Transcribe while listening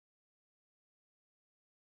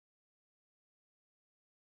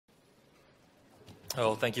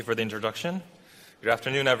Well, thank you for the introduction. Good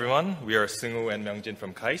afternoon, everyone. We are Seungwoo and Myung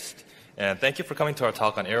from UIST, and thank you for coming to our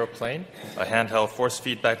talk on Aero-plane, a handheld force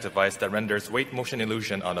feedback device that renders weight-motion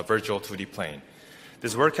illusion on a virtual 2D plane.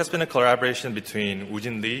 This work has been a collaboration between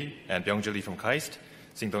Woojin Lee and Byungjoo from UIST,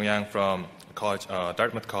 Xing-Dong from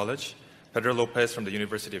Dartmouth College, Pedro Lopes from the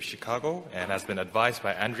University of Chicago, and has been advised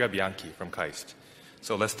by Andrea Bianchi from UIST.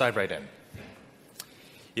 So let's dive right in.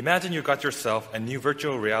 Imagine you got yourself a new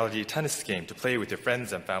virtual reality tennis game to play with your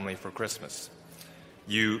friends and family for Christmas.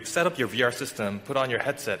 You set up your VR system, put on your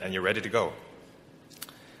headset, and you're ready to go.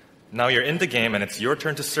 Now you're in the game and it's your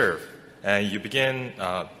turn to serve. And you begin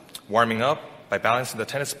warming up by balancing the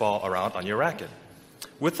tennis ball around on your racket.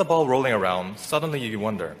 With the ball rolling around, suddenly you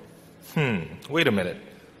wonder, wait a minute,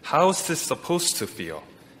 how is this supposed to feel?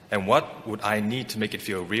 And what would I need to make it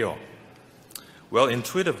feel real? Well,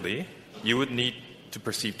 intuitively, you would need to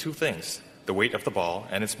perceive two things, the weight of the ball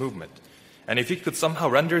and its movement. And if you could somehow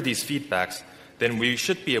render these feedbacks, then we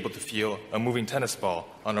should be able to feel a moving tennis ball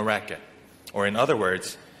on a racket. Or in other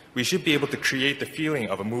words, we should be able to create the feeling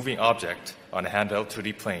of a moving object on a handheld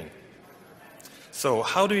 2D plane. So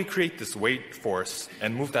how do we create this weight force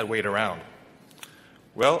and move that weight around?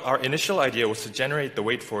 Well, our initial idea was to generate the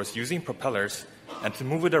weight force using propellers and to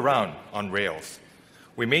move it around on rails.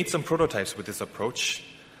 We made some prototypes with this approach,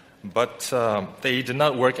 but they did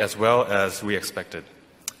not work as well as we expected.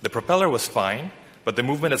 The propeller was fine, but the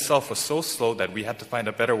movement itself was so slow that we had to find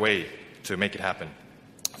a better way to make it happen.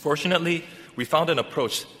 Fortunately, we found an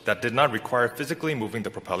approach that did not require physically moving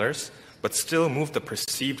the propellers, but still moved the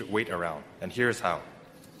perceived weight around. And here's how.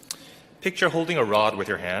 Picture holding a rod with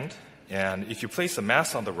your hand, and if you place a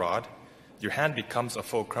mass on the rod, your hand becomes a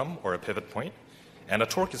fulcrum or a pivot point, and a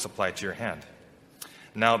torque is applied to your hand.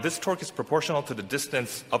 Now, this torque is proportional to the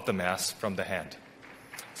distance of the mass from the hand.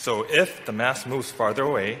 So if the mass moves farther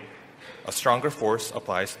away, a stronger force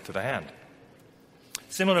applies to the hand.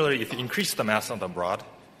 Similarly, if you increase the mass on the rod,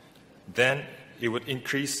 then it would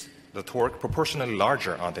increase the torque proportionally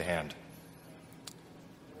larger on the hand.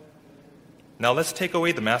 Now let's take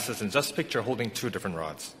away the masses and just picture holding two different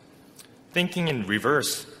rods. Thinking in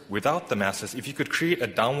reverse, without the masses, if you could create a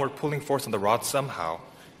downward pulling force on the rod somehow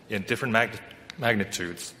in different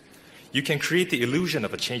magnitudes, you can create the illusion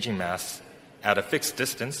of a changing mass at a fixed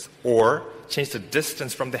distance or change the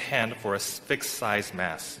distance from the hand for a fixed size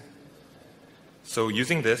mass. So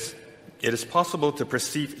using this, it is possible to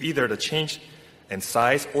perceive either the change in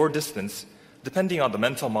size or distance depending on the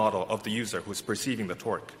mental model of the user who is perceiving the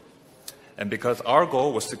torque. And because our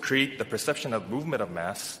goal was to create the perception of movement of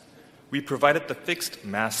mass, we provided the fixed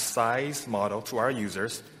mass size model to our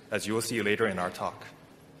users, as you will see later in our talk.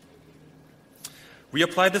 We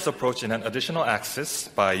applied this approach in an additional axis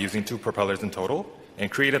by using two propellers in total and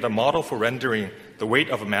created a model for rendering the weight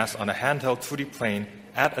of a mass on a handheld 2D plane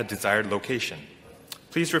at a desired location.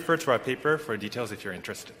 Please refer to our paper for details if you're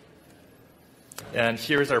interested. And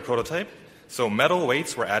here is our prototype. So metal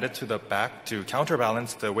weights were added to the back to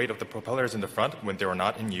counterbalance the weight of the propellers in the front when they were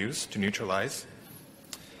not in use to neutralize.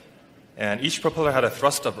 And each propeller had a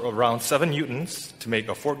thrust of around 7 newtons to make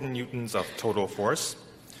a 14 newtons of total force.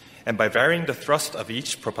 And by varying the thrust of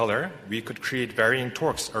each propeller, we could create varying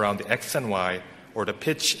torques around the X and Y, or the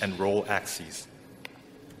pitch and roll axes.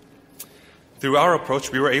 Through our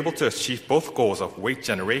approach, we were able to achieve both goals of weight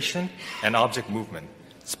generation and object movement,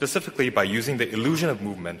 specifically by using the illusion of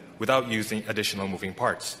movement without using additional moving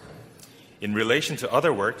parts. In relation to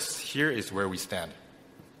other works, here is where we stand.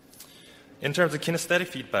 In terms of kinesthetic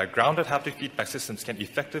feedback, grounded haptic feedback systems can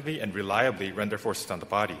effectively and reliably render forces on the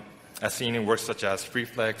body, as seen in works such as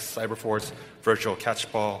FreeFlex, Cyberforce, Virtual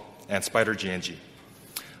Catchball, and Spider GNG.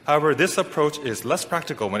 However, this approach is less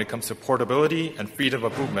practical when it comes to portability and freedom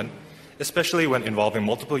of movement, especially when involving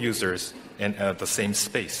multiple users in the same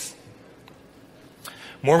space.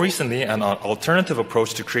 More recently, an alternative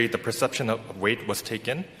approach to create the perception of weight was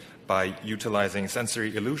taken by utilizing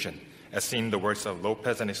sensory illusion, as seen in the works of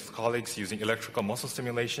Lopes and his colleagues using electrical muscle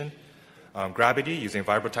stimulation, gravity using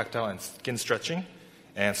vibrotactile and skin stretching,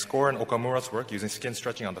 and Score and Okamura's work using skin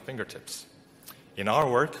stretching on the fingertips. In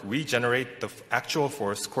our work, we generate the actual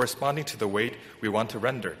force corresponding to the weight we want to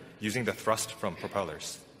render using the thrust from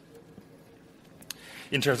propellers.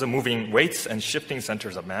 In terms of moving weights and shifting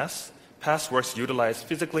centers of mass, past works utilized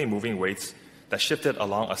physically moving weights that shifted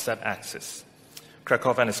along a set axis.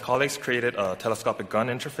 Krakow and his colleagues created a telescopic gun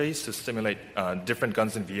interface to simulate different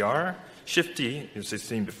guns in VR. Shifty, as you've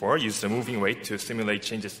seen before, used a moving weight to simulate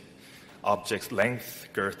changes object's length,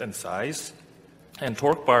 girth, and size. And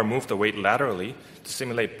torque bar moved the weight laterally to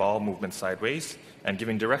simulate ball movement sideways and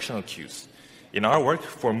giving directional cues. In our work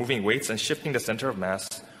for moving weights and shifting the center of mass,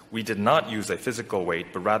 we did not use a physical weight,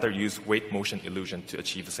 but rather use weight-motion illusion to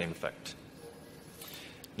achieve the same effect.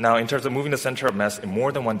 Now, in terms of moving the center of mass in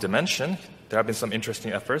more than one dimension, there have been some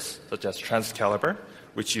interesting efforts, such as Transcaliber,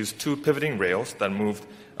 which used 2 pivoting rails that moved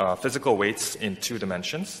physical weights in 2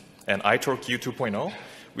 dimensions, and iTorque U 2.0,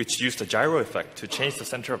 which used a gyro effect to change the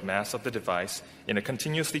center of mass of the device in a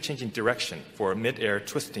continuously changing direction for mid-air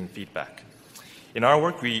twisting feedback. In our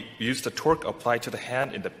work, we used the torque applied to the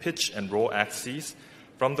hand in the pitch and roll axes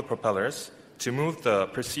from the propellers to move the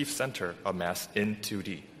perceived center of mass in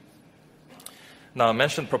 2D. Now, I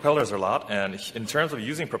mentioned propellers a lot, and in terms of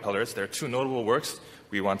using propellers, there are 2 notable works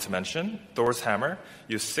we want to mention. Thor's hammer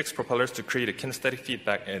used 6 propellers to create a kinesthetic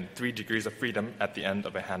feedback in 3 degrees of freedom at the end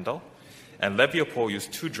of a handle. And Leviopole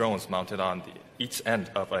used 2 drones mounted on each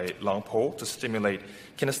end of a long pole to stimulate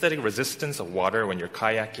kinesthetic resistance of water when you're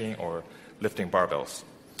kayaking or lifting barbells.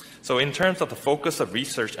 So in terms of the focus of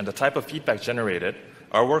research and the type of feedback generated,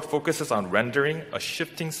 our work focuses on rendering a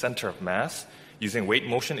shifting center of mass using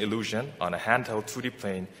weight-motion illusion on a handheld 2D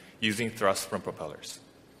plane using thrust from propellers.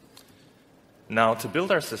 Now, to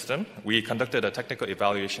build our system, we conducted a technical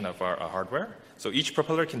evaluation of our hardware. So each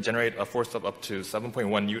propeller can generate a force of up to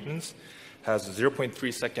 7.1 newtons, has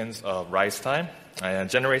 0.3 seconds of rise time, and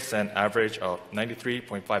generates an average of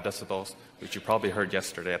 93.5 decibels, which you probably heard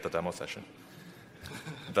yesterday at the demo session.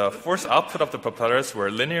 The force output of the propellers were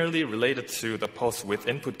linearly related to the pulse width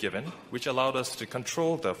input given, which allowed us to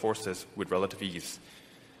control the forces with relative ease.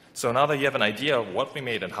 So now that you have an idea of what we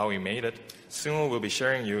made and how we made it, Seungwoo will be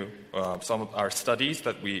sharing you some of our studies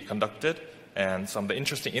that we conducted and some of the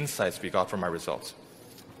interesting insights we got from our results.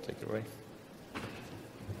 Take it away.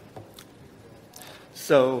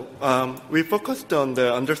 So we focused on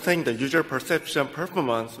the understanding the user perception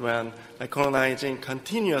performance when synchronizing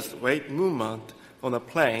continuous weight movement on a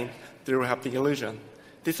plane through haptic illusion.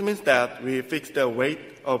 This means that we fix the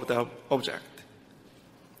weight of the object.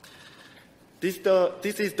 This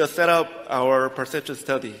is the setup of our perception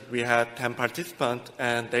study. We had 10 participants,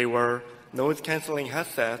 and they were noise-canceling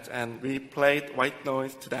headsets, and we played white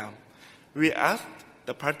noise to them. We asked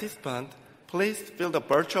the participant, please feel the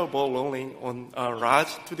virtual ball rolling on a large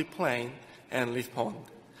 2D plane and respond.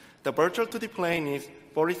 The virtual 2D plane is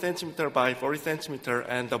 40 centimeter by 40 centimeter,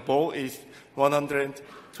 and the ball is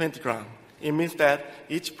 120 grams. It means that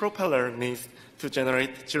each propeller needs to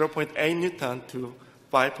generate 0.8 Newton to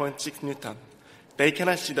 5.6 Newton. They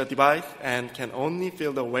cannot see the device and can only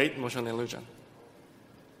feel the weight motion illusion.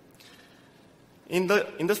 In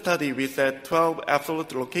the study, we set 12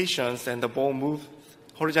 absolute locations, and the ball moves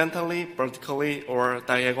horizontally, vertically, or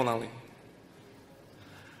diagonally.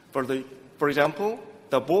 For example,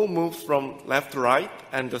 the ball moves from left to right,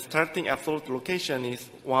 and the starting absolute location is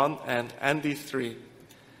 1 and end is 3.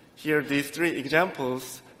 Here, these 3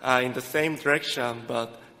 examples are in the same direction,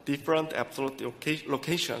 but different absolute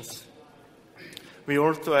locations. We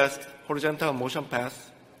also asked horizontal motion path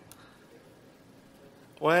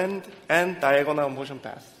and diagonal motion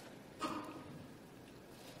path.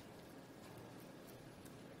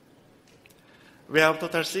 We have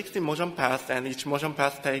total 60 motion paths, and each motion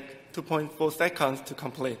path takes 2.4 seconds to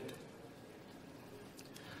complete.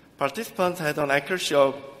 Participants had an accuracy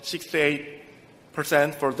of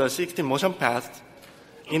 68% for the 60 motion paths.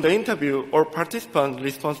 In the interview, all participants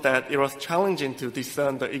responded that it was challenging to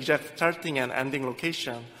discern the exact starting and ending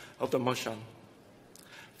location of the motion.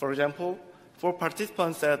 For example, 4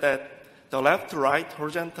 participants said that the left to right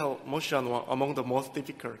horizontal motion were among the most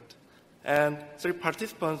difficult, and 3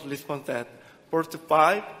 participants responded that 4 to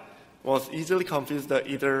 5 was easily confused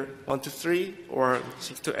either 1 to 3 or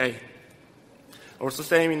 6 to 8. Also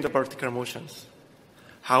same in the vertical motions.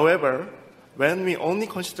 However, when we only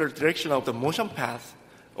consider direction of the motion path,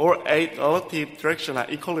 all 8 relative directions are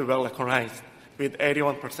equally well recognized with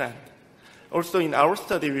 81%. Also in our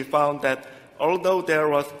study, we found that although there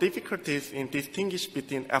was difficulties in distinguishing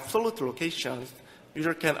between absolute locations,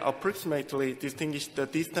 user can approximately distinguish the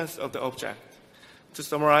distance of the object. To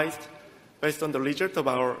summarize, based on the result of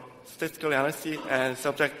our statistical analysis and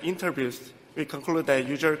subject interviews, we conclude that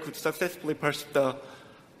user could successfully perceive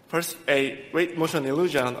a weight motion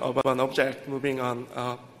illusion of an object moving on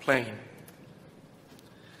a plane.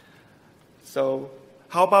 So,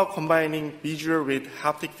 how about combining visual with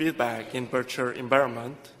haptic feedback in virtual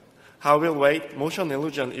environment? How will weight motion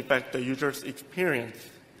illusion affect the user's experience?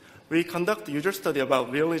 We conduct a user study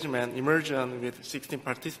about realism and immersion with 16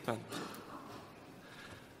 participants.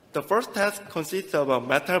 The first task consists of a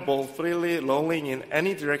metal ball freely rolling in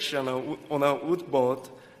any direction on a wood board,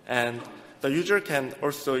 and the user can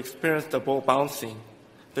also experience the ball bouncing.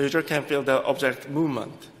 The user can feel the object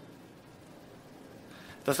movement.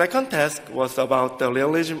 The second task was about the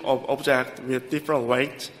realism of objects with different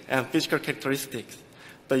weight and physical characteristics.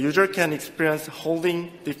 The user can experience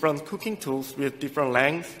holding different cooking tools with different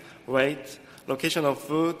lengths, weight, location of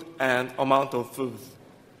food, and amount of food.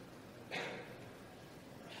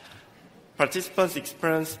 Participants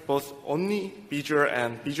experience both only visual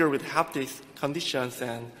and visual with haptics conditions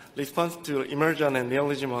and response to immersion and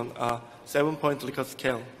realism on a 7-point Likert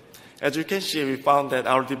scale. As you can see, we found that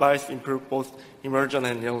our device improved both immersion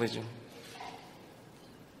and realism.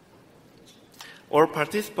 All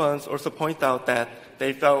participants also point out that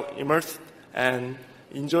they felt immersed and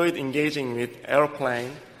enjoyed engaging with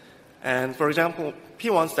Aero-plane. And for example,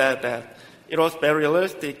 P1 said that it was very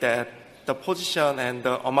realistic that the position and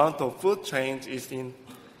the amount of food change is in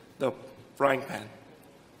the frying pan.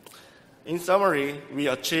 In summary, we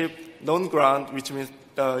achieved non-ground, which means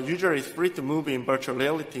the user is free to move in virtual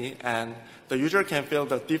reality, and the user can feel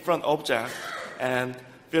the different object and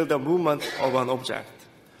feel the movement of an object.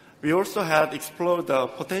 We also had explored the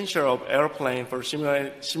potential of Aero-plane for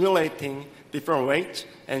simulating different weight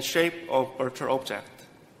and shape of virtual object.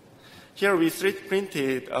 Here we 3D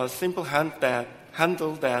printed a simple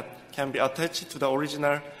handle that can be attached to the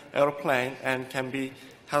original Aero-plane and can be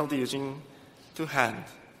held using two hands.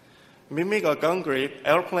 Mimic a gun grip,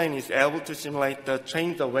 Aero-plane is able to simulate the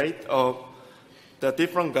change the weight of the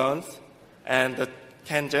different guns and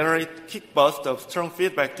can generate kick bursts of strong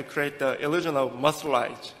feedback to create the illusion of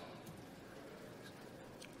muscleage.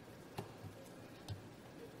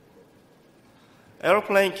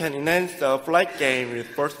 Aero-plane can enhance the flight game with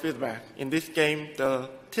force feedback. In this game, the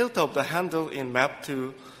tilt of the handle is mapped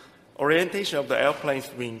to orientation of the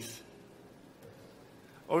airplane's wings.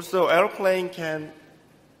 Also, Aero-plane can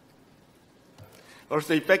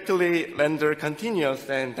also effectively render continuous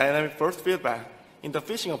and dynamic force feedback. In the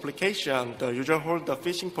fishing application, the user holds the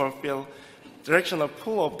fishing pole feel directional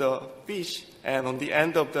pull of the fish, and on the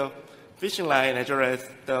end of the fishing line, as well as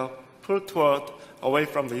the pull toward away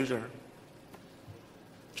from the user.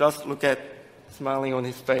 Just look at smiling on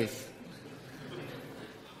his face.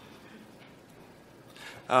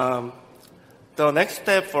 The next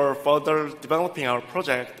step for further developing our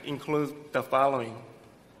project includes the following.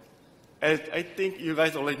 As I think you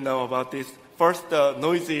guys already know about this. First, the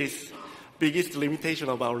noise is biggest limitation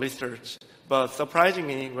of our research. But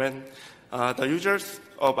surprisingly, when the users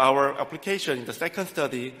of our application in the second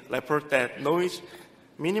study report that noise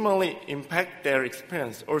minimally impact their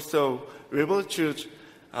experience, also we will choose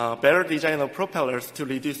better design of propellers to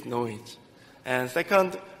reduce noise. And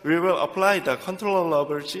second, we will apply the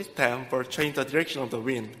controllable system for change the direction of the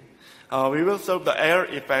wind. We will solve the air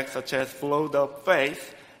effects such as flow the phase,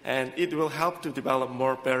 and it will help to develop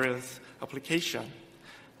more various application.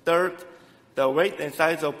 Third, the weight and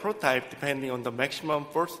size of prototype depending on the maximum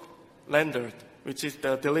force rendered, which is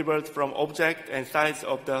the delivered from object and size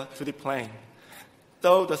of the 2D plane.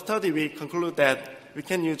 Though the study we conclude that we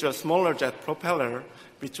can use a smaller jet propeller,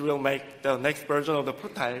 which will make the next version of the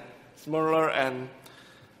prototype smaller and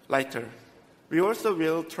lighter. We also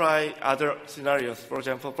will try other scenarios. For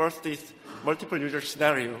example, first is multiple user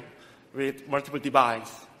scenario with multiple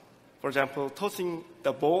devices. For example, tossing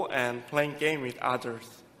the ball and playing game with others.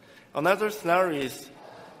 Another scenario is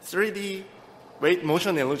 3D weight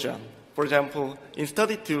motion illusion. For example, in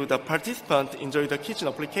study 2, the participants enjoyed the kitchen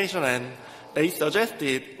application and they suggested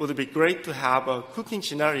it would be great to have a cooking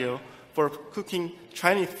scenario for cooking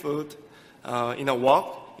Chinese food in a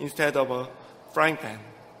wok instead of a frying pan.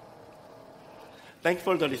 Thanks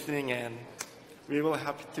for the listening, and we will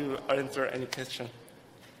happy to answer any question.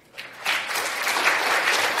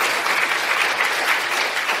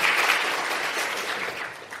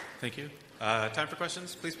 Thank you. Time for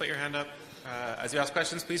questions. Please put your hand up. As you ask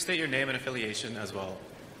questions, please state your name and affiliation as well.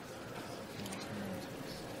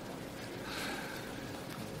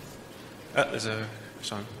 There's a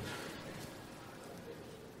Sean.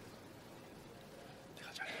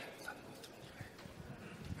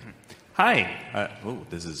 Hi.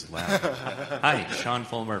 This is loud. Hi, Sean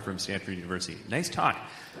Fulmer from Stanford University. Nice talk.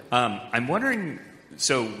 I'm wondering,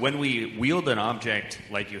 so when we wield an object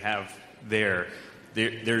like you have there's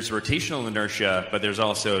rotational inertia, but there's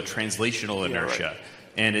also translational inertia. Right.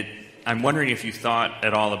 And I'm wondering if you thought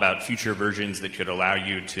at all about future versions that could allow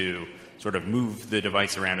you to sort of move the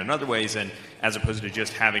device around in other ways, and as opposed to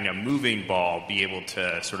just having a moving ball, be able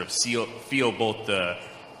to sort of feel both the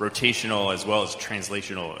rotational as well as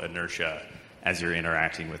translational inertia as you're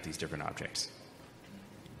interacting with these different objects.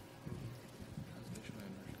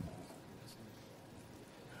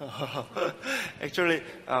 Actually,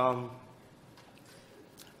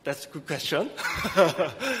 that's a good question.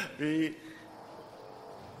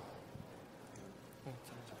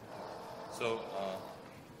 So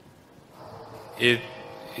it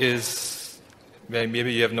is,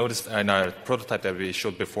 maybe you have noticed in our prototype that we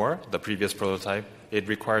showed before, the previous prototype, it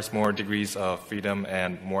requires more degrees of freedom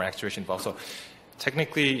and more actuation involved. So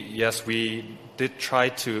technically, yes, we did try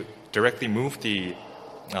to directly move the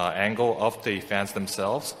angle of the fans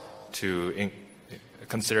themselves to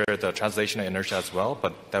consider the translation and inertia as well,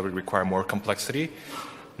 but that would require more complexity.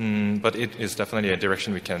 But it is definitely a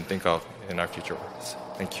direction we can think of in our future works.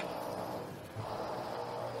 Thank you.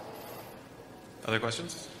 Other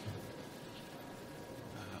questions?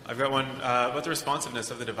 I've got one about the responsiveness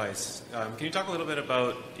of the device. Can you talk a little bit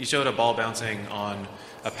about, you showed a ball bouncing on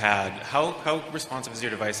a pad. How responsive is your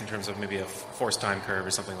device in terms of maybe a force time curve or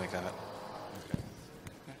something like that?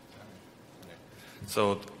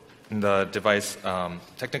 So in the device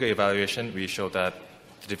technical evaluation, we showed that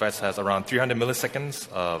the device has around 300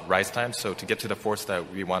 milliseconds of rise time, so to get to the force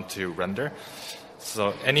that we want to render.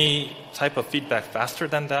 So any type of feedback faster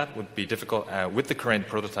than that would be difficult with the current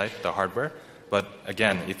prototype, the hardware. But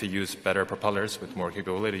again, if you use better propellers with more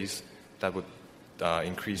capabilities, that would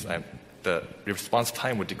increase, the response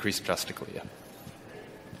time would decrease drastically. Yeah.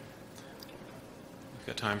 We've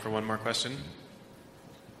got time for one more question.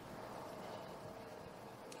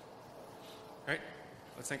 All right,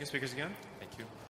 let's thank our speakers again. Thank you.